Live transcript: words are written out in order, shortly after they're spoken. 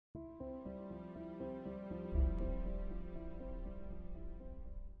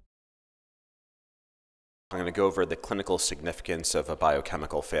I'm going to go over the clinical significance of a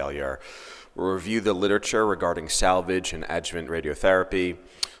biochemical failure. We'll review the literature regarding salvage and adjuvant radiotherapy,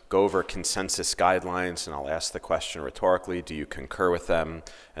 go over consensus guidelines, and I'll ask the question rhetorically, do you concur with them?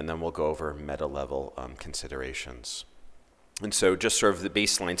 And then we'll go over meta-level considerations. And so just sort of the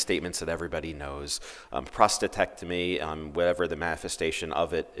baseline statements that everybody knows. Prostatectomy, whatever the manifestation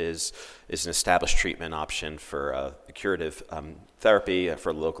of it is an established treatment option for curative therapy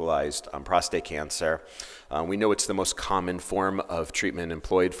for localized prostate cancer. We know it's the most common form of treatment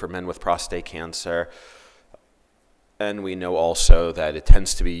employed for men with prostate cancer. And we know also that it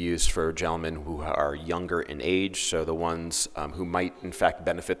tends to be used for gentlemen who are younger in age, so the ones who might in fact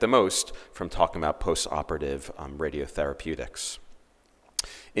benefit the most from talking about post-operative radiotherapeutics.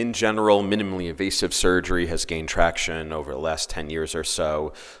 In general, minimally invasive surgery has gained traction over the last 10 years or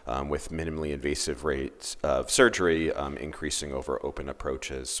so, with minimally invasive rates of surgery increasing over open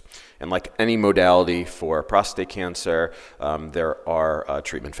approaches. And like any modality for prostate cancer, there are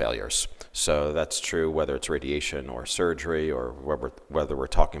treatment failures. So that's true whether it's radiation or surgery or whether we're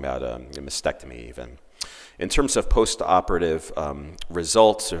talking about a mastectomy even. In terms of post-operative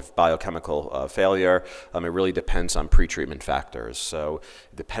results of biochemical failure, it really depends on pretreatment factors. So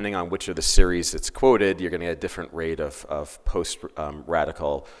depending on which of the series it's quoted, you're going to get a different rate of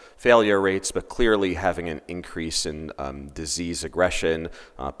post-radical failure rates, but clearly having an increase in disease aggression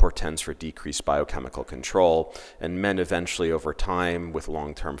portends for decreased biochemical control, and men eventually over time with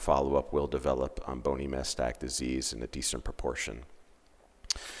long-term follow-up will develop bony metastatic disease in a decent proportion.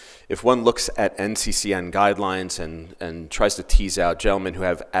 If one looks at NCCN guidelines and tries to tease out gentlemen who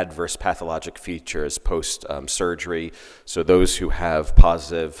have adverse pathologic features post-surgery, so those who have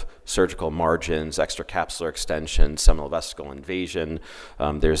positive surgical margins, extracapsular extension, seminal vesicle invasion,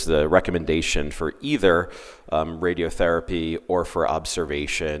 there's the recommendation for either radiotherapy or for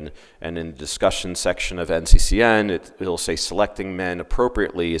observation. And in the discussion section of NCCN, it'll say selecting men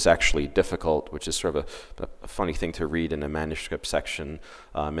appropriately is actually difficult, which is sort of a funny thing to read in a manuscript section.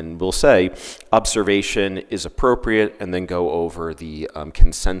 And we'll say observation is appropriate and then go over the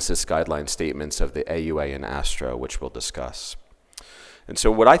consensus guideline statements of the AUA and ASTRO, which we'll discuss. And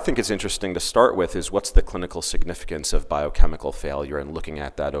so what I think is interesting to start with is what's the clinical significance of biochemical failure and looking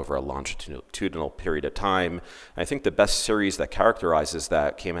at that over a longitudinal period of time. I think the best series that characterizes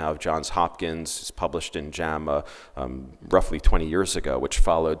that came out of Johns Hopkins. It's published in JAMA roughly 20 years ago, which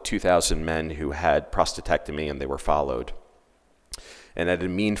followed 2,000 men who had prostatectomy and they were followed. And at a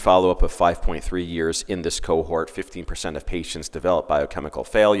mean follow-up of 5.3 years in this cohort, 15% of patients developed biochemical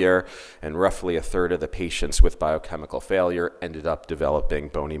failure, and roughly a third of the patients with biochemical failure ended up developing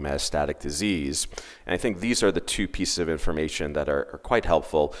bony metastatic disease. And I think these are the two pieces of information that are quite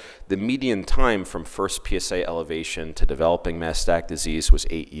helpful. The median time from first PSA elevation to developing metastatic disease was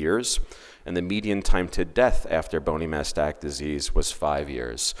 8 years. And the median time to death after bony metastatic disease was 5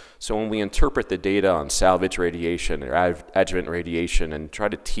 years. So when we interpret the data on salvage radiation or adjuvant radiation and try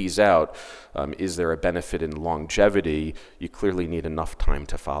to tease out, is there a benefit in longevity, you clearly need enough time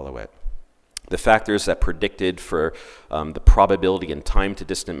to follow it. The factors that predicted for the probability and time to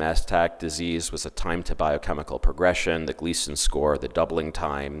distant metastatic disease was the time to biochemical progression, the Gleason score, the doubling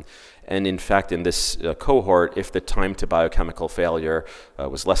time. And in fact, in this cohort, if the time to biochemical failure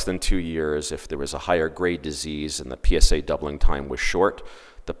was less than 2 years, if there was a higher grade disease and the PSA doubling time was short,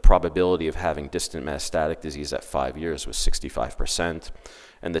 the probability of having distant metastatic disease at 5 years was 65%.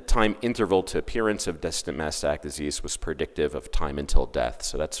 And the time interval to appearance of distant metastatic disease was predictive of time until death.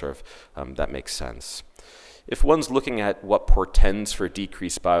 So that's sort of, that makes sense. If one's looking at what portends for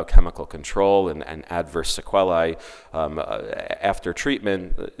decreased biochemical control and adverse sequelae after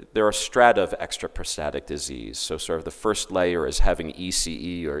treatment, there are strata of extraprostatic disease. So sort of the first layer is having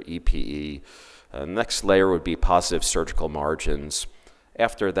ECE or EPE. The next layer would be positive surgical margins.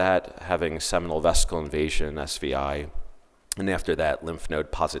 After that, having seminal vesicle invasion, SVI. And after that, lymph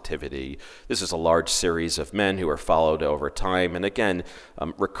node positivity. This is a large series of men who are followed over time. And again,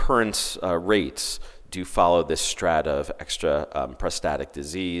 recurrence rates do follow this strata of extraprostatic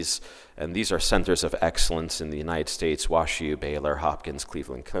disease. And these are centers of excellence in the United States: WashU, Baylor, Hopkins,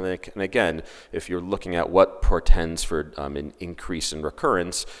 Cleveland Clinic. And again, if you're looking at what portends for an increase in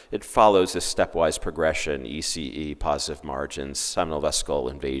recurrence, it follows this stepwise progression: ECE, positive margins, seminal vesicle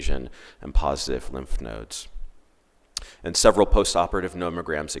invasion, and positive lymph nodes. And several post-operative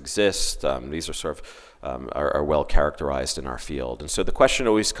nomograms exist. These are sort of are well characterized in our field. And so the question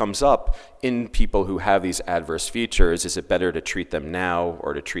always comes up in people who have these adverse features: is it better to treat them now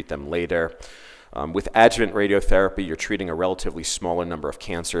or to treat them later? With adjuvant radiotherapy, you're treating a relatively smaller number of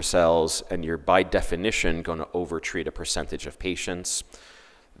cancer cells, and you're by definition going to overtreat a percentage of patients.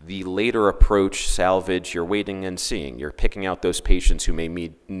 The later approach, salvage, you're waiting and seeing. You're picking out those patients who may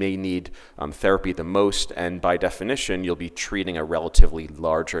need therapy the most, and by definition, you'll be treating a relatively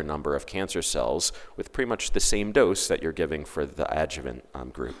larger number of cancer cells with pretty much the same dose that you're giving for the adjuvant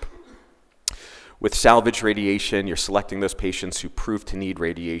group. With salvage radiation, you're selecting those patients who prove to need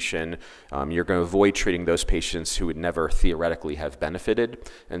radiation. You're going to avoid treating those patients who would never theoretically have benefited.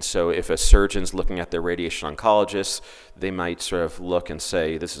 And so if a surgeon's looking at their radiation oncologist, they might sort of look and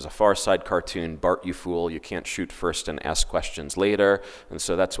say, this is a Far Side cartoon, Bart, you fool, you can't shoot first and ask questions later. And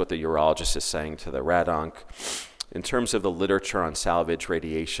so that's what the urologist is saying to the rad onc. In terms of the literature on salvage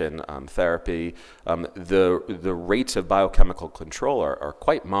radiation therapy, the rates of biochemical control are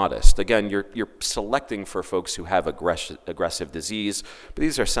quite modest. Again, you're selecting for folks who have aggressive disease, but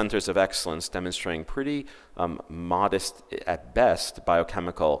these are centers of excellence demonstrating pretty modest, at best,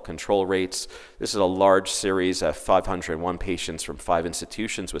 biochemical control rates. This is a large series of 501 patients from 5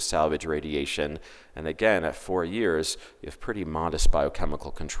 institutions with salvage radiation. And again, at 4 years, you have pretty modest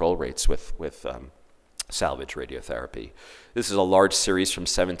biochemical control rates with salvage radiotherapy. This is a large series from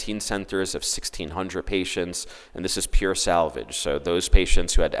 17 centers of 1,600 patients, and this is pure salvage. So those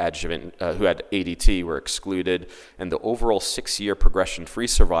patients who had ADT were excluded, and the overall 6-year progression-free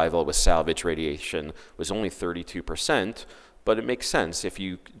survival with salvage radiation was only 32%. But it makes sense. If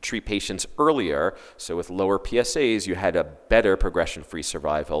you treat patients earlier, so with lower PSAs, you had a better progression-free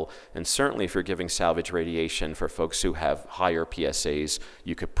survival. And certainly if you're giving salvage radiation for folks who have higher PSAs,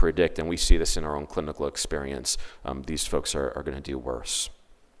 you could predict, and we see this in our own clinical experience, these folks are going to do worse.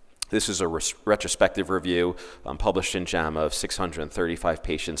 This is a retrospective review published in JAMA of 635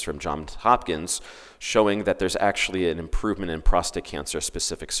 patients from Johns Hopkins, showing that there's actually an improvement in prostate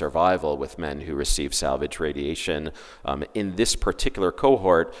cancer-specific survival with men who receive salvage radiation. In this particular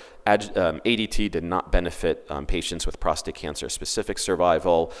cohort, ADT did not benefit patients with prostate cancer-specific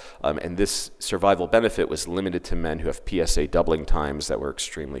survival, and this survival benefit was limited to men who have PSA doubling times that were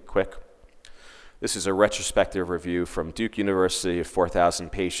extremely quick. This is a retrospective review from Duke University of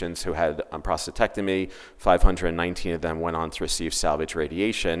 4,000 patients who had prostatectomy. 519 of them went on to receive salvage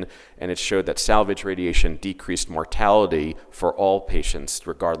radiation, and it showed that salvage radiation decreased mortality for all patients,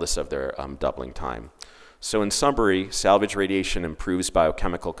 regardless of their doubling time. So in summary, salvage radiation improves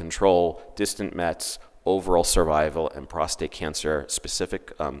biochemical control, distant mets, overall survival, and prostate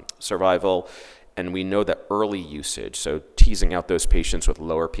cancer-specific survival. And we know that early usage, so teasing out those patients with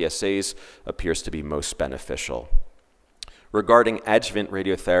lower PSAs, appears to be most beneficial. Regarding adjuvant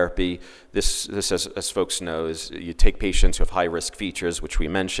radiotherapy, this as folks know, is you take patients who have high-risk features, which we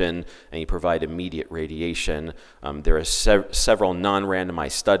mentioned, and you provide immediate radiation. There are several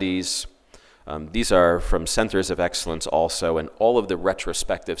non-randomized studies. These are from centers of excellence also, and all of the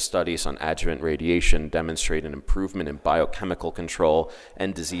retrospective studies on adjuvant radiation demonstrate an improvement in biochemical control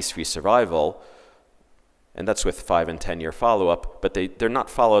and disease-free survival. And that's with 5- and 10-year follow-up, but they're not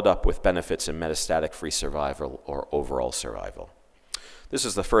followed up with benefits in metastatic-free survival or overall survival. This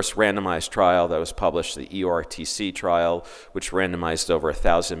is the first randomized trial that was published, the EORTC trial, which randomized over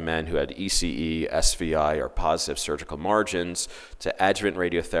 1,000 men who had ECE, SVI, or positive surgical margins to adjuvant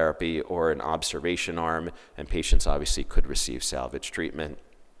radiotherapy or an observation arm, and patients obviously could receive salvage treatment.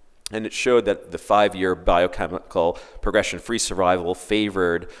 And it showed that the 5-year biochemical progression-free survival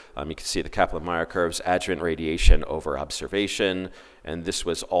favored, you can see the Kaplan-Meier curves, adjuvant radiation over observation. And this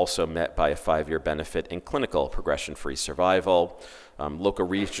was also met by a 5-year benefit in clinical progression-free survival. Local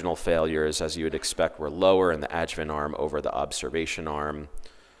regional failures, as you would expect, were lower in the adjuvant arm over the observation arm.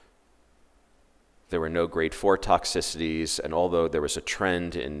 There were no grade 4 toxicities, and although there was a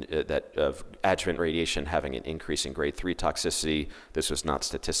trend in of adjuvant radiation having an increase in grade 3 toxicity, this was not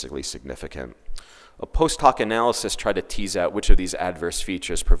statistically significant. A post hoc analysis tried to tease out which of these adverse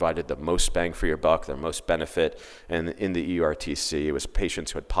features provided the most bang for your buck, the most benefit, and in the EORTC, it was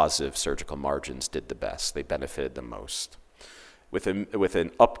patients who had positive surgical margins did the best. They benefited the most. With an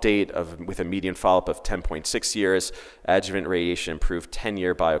update with a median follow-up of 10.6 years, adjuvant radiation improved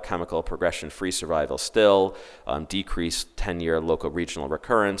 10-year biochemical progression-free survival still, decreased 10-year local regional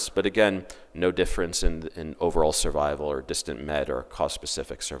recurrence, but again, no difference in overall survival or distant med or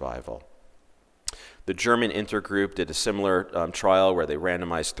cause-specific survival. The German intergroup did a similar trial where they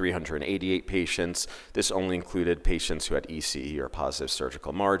randomized 388 patients. This only included patients who had ECE or positive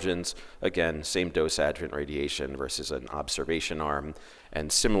surgical margins. Again, same dose adjuvant radiation versus an observation arm.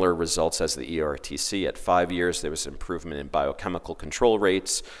 And similar results as the EORTC. At 5 years, there was improvement in biochemical control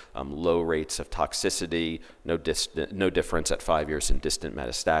rates, low rates of toxicity, no difference at 5 years in distant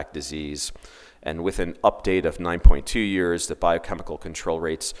metastatic disease. And with an update of 9.2 years, the biochemical control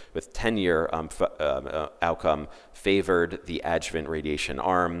rates with 10-year outcome favored the adjuvant radiation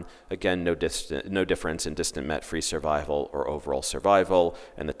arm. Again, no difference in distant met-free survival or overall survival,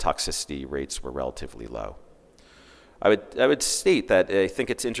 and the toxicity rates were relatively low. I would state that I think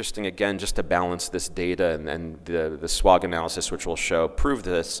it's interesting, again, just to balance this data and the SWOG analysis, which will show, prove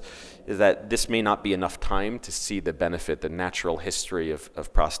this, is that this may not be enough time to see the benefit, the natural history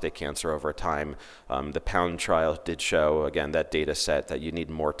of prostate cancer over time. The Pound trial did show, again, that data set that you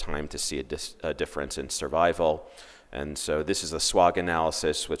need more time to see a difference in survival. And so this is a SWOG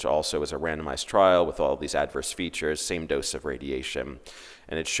analysis, which also is a randomized trial with all these adverse features, same dose of radiation.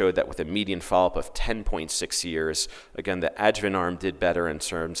 And it showed that with a median follow-up of 10.6 years, again, the adjuvant arm did better in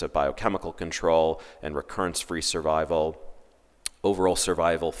terms of biochemical control and recurrence-free survival. Overall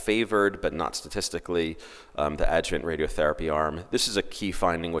survival favored, but not statistically, the adjuvant radiotherapy arm. This is a key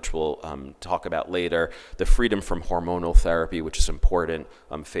finding which we'll talk about later. The freedom from hormonal therapy, which is important,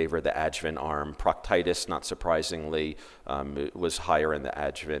 favored the adjuvant arm. Proctitis, not surprisingly, was higher in the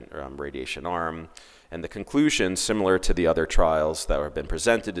adjuvant radiation arm. And the conclusion, similar to the other trials that have been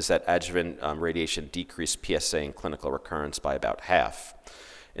presented, is that adjuvant radiation decreased PSA and clinical recurrence by about half.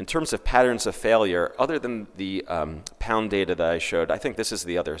 In terms of patterns of failure, other than the Pound data that I showed, I think this is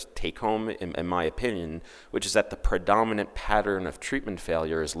the other take-home, in my opinion, which is that the predominant pattern of treatment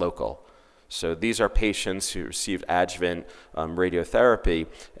failure is local. So these are patients who received adjuvant radiotherapy,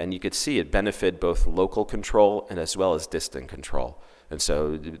 and you could see it benefited both local control and as well as distant control. And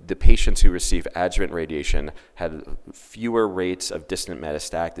so the patients who received adjuvant radiation had fewer rates of distant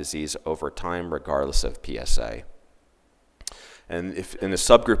metastatic disease over time, regardless of PSA. And if in the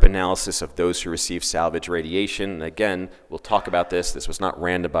subgroup analysis of those who received salvage radiation, and again, we'll talk about this was not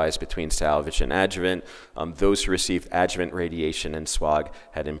randomized between salvage and adjuvant, those who received adjuvant radiation and SWOG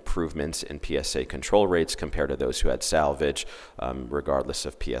had improvements in PSA control rates compared to those who had salvage, regardless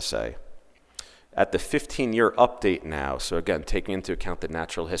of PSA. At the 15-year update now, so again, taking into account the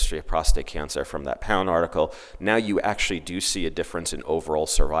natural history of prostate cancer from that Pound article, now you actually do see a difference in overall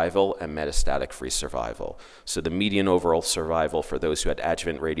survival and metastatic-free survival. So the median overall survival for those who had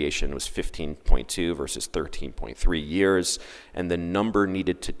adjuvant radiation was 15.2 versus 13.3 years, and the number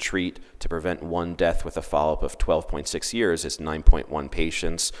needed to treat to prevent one death with a follow-up of 12.6 years is 9.1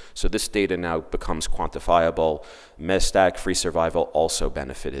 patients. So this data now becomes quantifiable. Metastatic-free survival also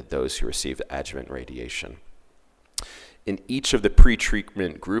benefited those who received adjuvant radiation. In each of the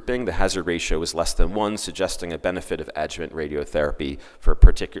pre-treatment grouping, the hazard ratio was less than 1, suggesting a benefit of adjuvant radiotherapy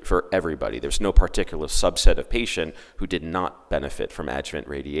for everybody. There's no particular subset of patient who did not benefit from adjuvant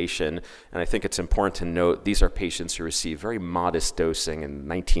radiation. And I think it's important to note these are patients who received very modest dosing in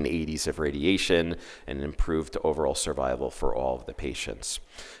the 1980s of radiation and improved overall survival for all of the patients.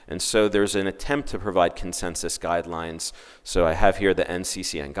 And so there's an attempt to provide consensus guidelines. So I have here the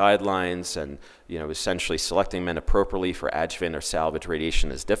NCCN guidelines, and essentially selecting men appropriately for adjuvant or salvage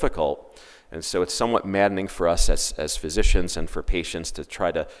radiation is difficult. And so it's somewhat maddening for us as physicians and for patients to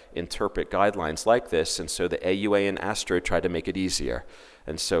try to interpret guidelines like this. And so the AUA and ASTRO tried to make it easier.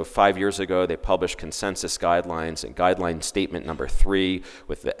 And so 5 years ago, they published consensus guidelines, and guideline statement number 3,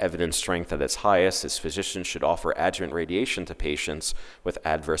 with the evidence strength at its highest, is physicians should offer adjuvant radiation to patients with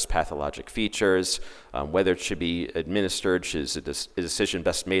adverse pathologic features. Whether it should be administered is a decision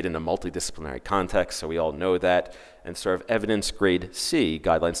best made in a multidisciplinary context, so we all know that. And sort of evidence grade C,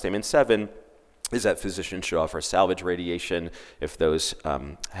 guideline statement 7, is that physicians should offer salvage radiation if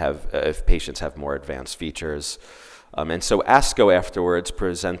if patients have more advanced features. And so ASCO afterwards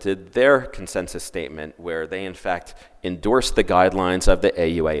presented their consensus statement where they in fact endorsed the guidelines of the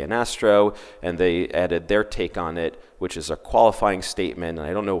AUA and ASTRO, and they added their take on it, which is a qualifying statement, and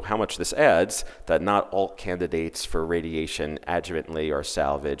I don't know how much this adds, that not all candidates for radiation adjuvantly or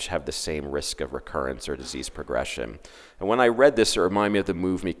salvage have the same risk of recurrence or disease progression. And when I read this, it reminded me of the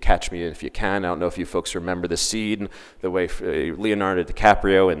movie Catch Me If You Can. I don't know if you folks remember the scene, the way Leonardo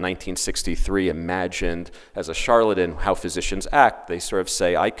DiCaprio in 1963 imagined as a charlatan how physicians act. They sort of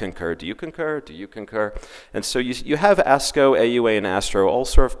say, I concur, do you concur, do you concur? And so you have ASCO, AUA, and ASTRO all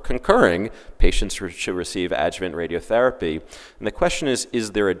sort of concurring patients should receive adjuvant radiotherapy. And the question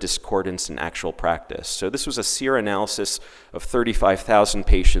is there a discordance in actual practice? So this was a SEER analysis of 35,000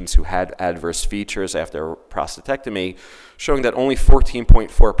 patients who had adverse features after prostatectomy, showing that only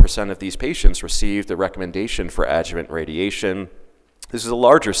 14.4% of these patients received a recommendation for adjuvant radiation. This is a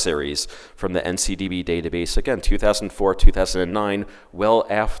larger series from the NCDB database, again, 2004, 2009, well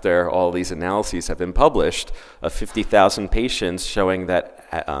after all these analyses have been published, of 50,000 patients showing that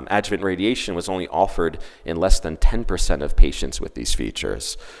adjuvant radiation was only offered in less than 10% of patients with these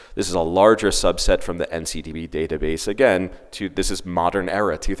features. This is a larger subset from the NCDB database. Again, this is modern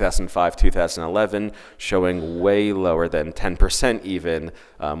era, 2005, 2011, showing way lower than 10% even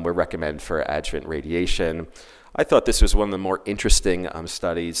were recommended for adjuvant radiation. I thought this was one of the more interesting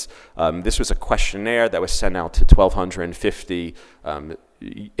studies. This was a questionnaire that was sent out to 1,250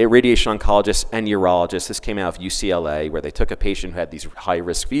 radiation oncologists and urologists. This came out of UCLA, where they took a patient who had these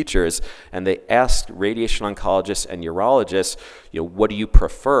high-risk features, and they asked radiation oncologists and urologists, what do you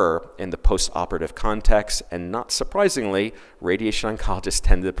prefer in the post-operative context? And not surprisingly, radiation oncologists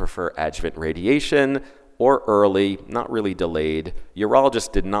tend to prefer adjuvant radiation, or early, not really delayed.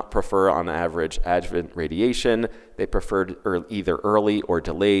 Urologists did not prefer, on average, adjuvant radiation. They preferred either early or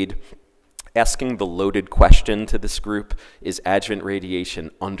delayed. Asking the loaded question to this group, is adjuvant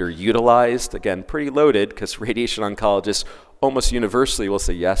radiation underutilized? Again, pretty loaded, because radiation oncologists almost universally will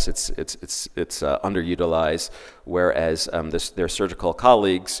say yes, it's underutilized, whereas their surgical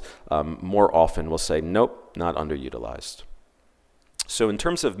colleagues more often will say nope, not underutilized. So in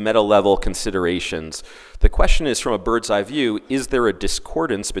terms of meta-level considerations, the question is, from a bird's eye view, is there a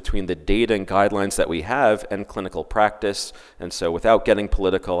discordance between the data and guidelines that we have and clinical practice? And so without getting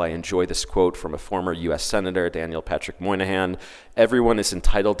political, I enjoy this quote from a former US Senator, Daniel Patrick Moynihan: "Everyone is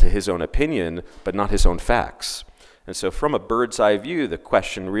entitled to his own opinion, but not his own facts." And so from a bird's eye view, the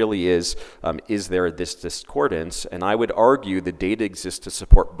question really is there this discordance? And I would argue the data exists to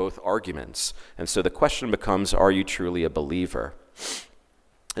support both arguments. And so the question becomes, are you truly a believer?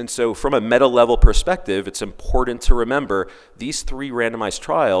 And so from a meta-level perspective, it's important to remember these 3 randomized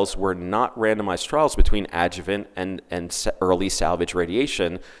trials were not randomized trials between adjuvant and early salvage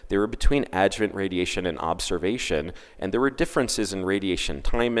radiation. They were between adjuvant radiation and observation, and there were differences in radiation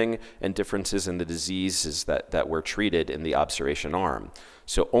timing and differences in the diseases that were treated in the observation arm.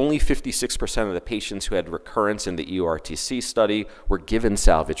 So only 56% of the patients who had recurrence in the EORTC study were given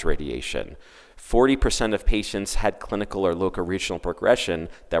salvage radiation. 40% of patients had clinical or local regional progression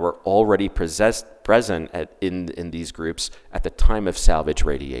that were already present in these groups at the time of salvage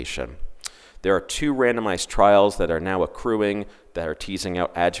radiation. There are 2 randomized trials that are now accruing that are teasing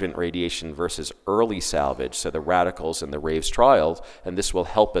out adjuvant radiation versus early salvage, so the Radicals and the RAVES trials, and this will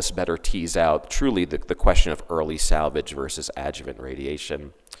help us better tease out truly the question of early salvage versus adjuvant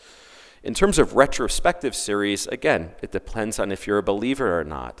radiation. In terms of retrospective series, again, it depends on if you're a believer or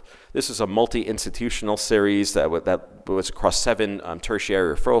not. This is a multi-institutional series that was across 7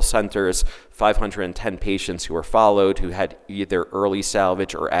 tertiary referral centers, 510 patients who were followed who had either early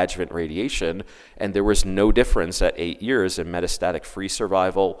salvage or adjuvant radiation, and there was no difference at 8 years in metastatic free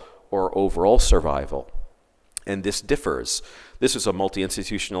survival or overall survival. And this differs. This is a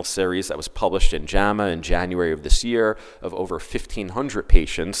multi-institutional series that was published in JAMA in January of this year of over 1,500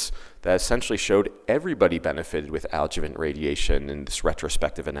 patients that essentially showed everybody benefited with adjuvant radiation in this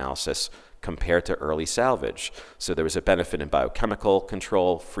retrospective analysis compared to early salvage. So there was a benefit in biochemical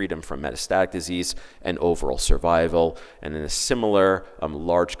control, freedom from metastatic disease, and overall survival. And in a similar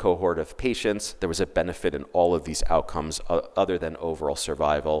large cohort of patients, there was a benefit in all of these outcomes other than overall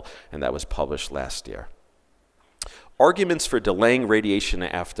survival, and that was published last year. Arguments for delaying radiation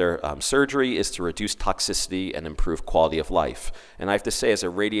after surgery is to reduce toxicity and improve quality of life. And I have to say, as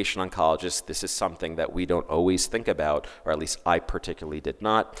a radiation oncologist, this is something that we don't always think about, or at least I particularly did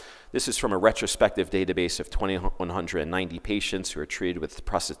not. This is from a retrospective database of 2,190 patients who are treated with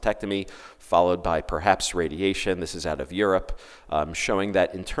prostatectomy, followed by perhaps radiation. This is out of Europe, showing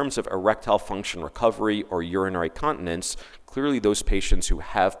that in terms of erectile function recovery or urinary continence, clearly those patients who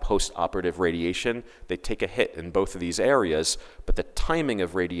have post-operative radiation, they take a hit in both of these areas, but the timing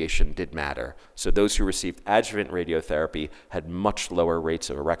of radiation did matter. So those who received adjuvant radiotherapy had much lower rates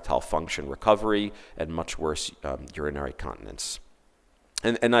of erectile function recovery and much worse urinary continence.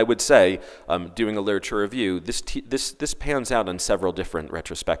 And I would say, doing a literature review, this pans out on several different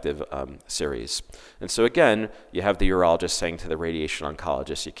retrospective series. And so again, you have the urologist saying to the radiation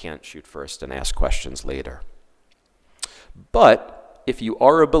oncologist, you can't shoot first and ask questions later. But if you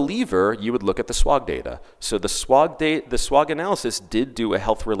are a believer, you would look at the SWOG data. So the SWOG analysis did do a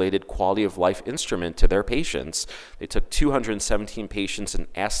health-related quality of life instrument to their patients. They took 217 patients and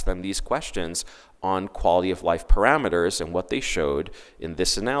asked them these questions on quality of life parameters, and what they showed in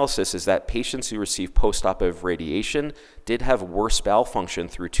this analysis is that patients who received post-operative radiation did have worse bowel function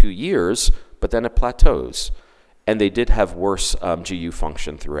through 2 years, but then it plateaus. And they did have worse GU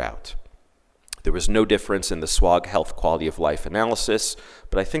function throughout. There was no difference in the SWOG health quality of life analysis,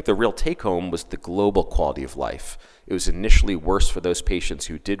 but I think the real take-home was the global quality of life. It was initially worse for those patients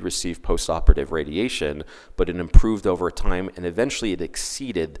who did receive postoperative radiation, but it improved over time, and eventually it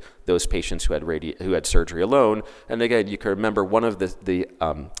exceeded those patients who had surgery alone. And again, you can remember one of the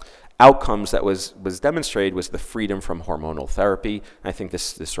outcomes that was demonstrated was the freedom from hormonal therapy. I think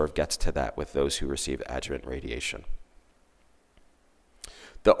this sort of gets to that with those who receive adjuvant radiation.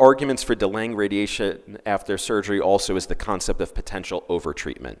 The arguments for delaying radiation after surgery also is the concept of potential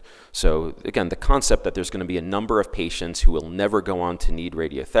overtreatment. So again, the concept that there's going to be a number of patients who will never go on to need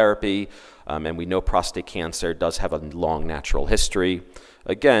radiotherapy, and we know prostate cancer does have a long natural history.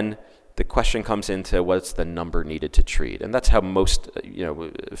 Again, the question comes into what's the number needed to treat, and that's how most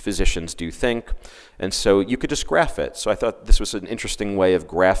physicians do think. And so you could just graph it. So I thought this was an interesting way of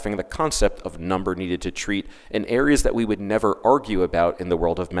graphing the concept of number needed to treat in areas that we would never argue about in the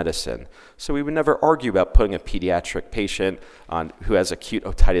world of medicine. So we would never argue about putting a pediatric patient who has acute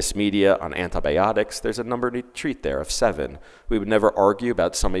otitis media on antibiotics. There's a number to treat there of 7. We would never argue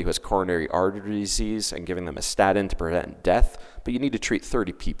about somebody who has coronary artery disease and giving them a statin to prevent death, but you need to treat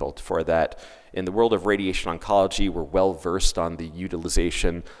 30 people for that. In the world of radiation oncology, we're well versed on the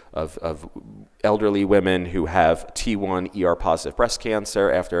utilization of elderly women who have T1 ER-positive breast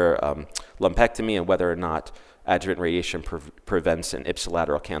cancer after lumpectomy, and whether or not adjuvant radiation prevents an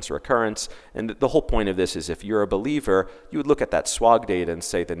ipsilateral cancer recurrence. And the whole point of this is, if you're a believer, you would look at that SWOG data and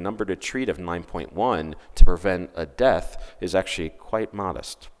say the number to treat of 9.1 to prevent a death is actually quite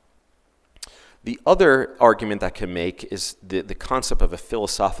modest. The other argument that can make is the concept of a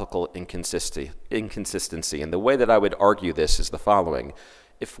philosophical inconsistency. And the way that I would argue this is the following.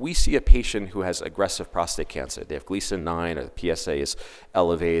 If we see a patient who has aggressive prostate cancer, they have Gleason 9 or the PSA is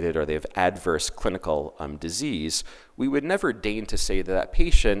elevated or they have adverse clinical disease, we would never deign to say to that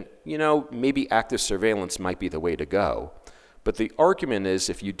patient, maybe active surveillance might be the way to go. But the argument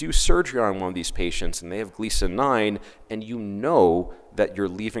is, if you do surgery on one of these patients and they have Gleason 9 and you know that you're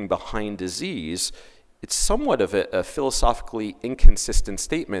leaving behind disease, it's somewhat of a philosophically inconsistent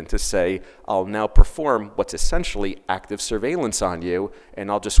statement to say, I'll now perform what's essentially active surveillance on you, and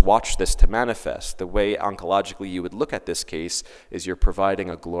I'll just watch this to manifest. The way oncologically you would look at this case is you're providing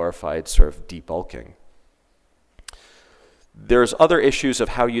a glorified sort of debulking. There's other issues of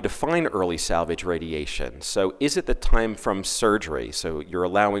how you define early salvage radiation. So is it the time from surgery? So you're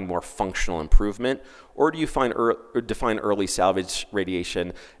allowing more functional improvement, or do you define early salvage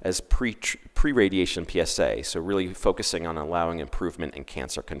radiation as pre-radiation PSA? So really focusing on allowing improvement in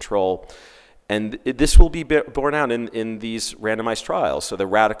cancer control. And this will be borne out in these randomized trials. So the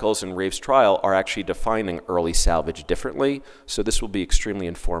Radicals and Raves trial are actually defining early salvage differently. So this will be extremely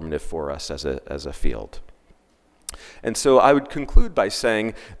informative for us as a field. And so I would conclude by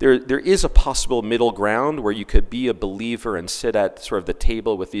saying there is a possible middle ground where you could be a believer and sit at sort of the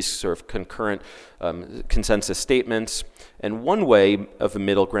table with these sort of concurrent consensus statements. And one way of a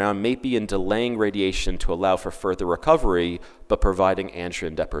middle ground may be in delaying radiation to allow for further recovery, but providing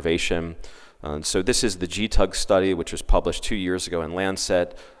androgen deprivation. So this is the GTUG study, which was published 2 years ago in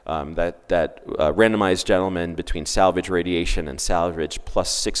Lancet, that randomized gentlemen between salvage radiation and salvage plus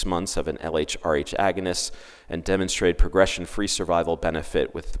 6 months of an LH-RH agonist, and demonstrated progression-free survival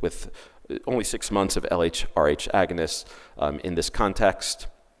benefit with only 6 months of LH-RH agonists in this context.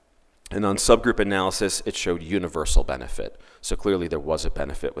 And on subgroup analysis, it showed universal benefit. So clearly there was a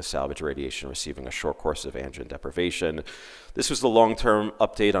benefit with salvage radiation receiving a short course of androgen deprivation. This was the long-term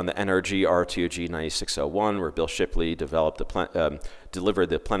update on the NRG RTOG 9601, where Bill Shipley delivered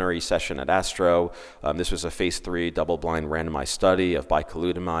the plenary session at Astro. This was a phase 3 double-blind randomized study of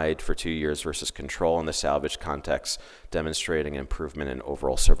bicalutamide for 2 years versus control in the salvage context, demonstrating improvement in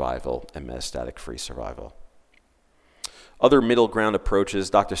overall survival and metastatic-free survival. Other middle ground approaches,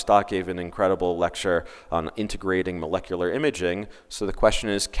 Dr. Stock gave an incredible lecture on integrating molecular imaging. So the question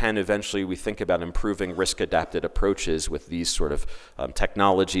is, can eventually we think about improving risk-adapted approaches with these sort of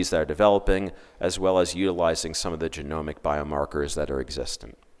technologies that are developing, as well as utilizing some of the genomic biomarkers that are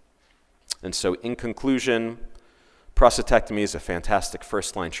existent? And so in conclusion, prostatectomy is a fantastic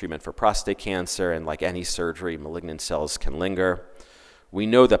first-line treatment for prostate cancer, and like any surgery, malignant cells can linger. We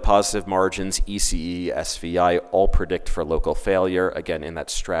know that positive margins, ECE, SVI, all predict for local failure, again, in that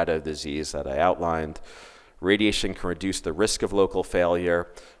strata of disease that I outlined. Radiation can reduce the risk of local failure.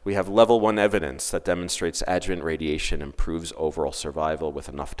 We have level 1 evidence that demonstrates adjuvant radiation improves overall survival with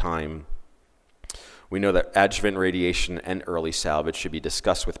enough time. We know that adjuvant radiation and early salvage should be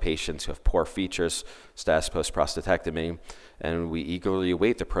discussed with patients who have poor features, status post-prostatectomy, and we eagerly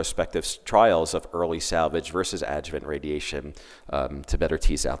await the prospective trials of early salvage versus adjuvant radiation to better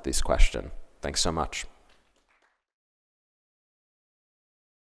tease out this question. Thanks so much.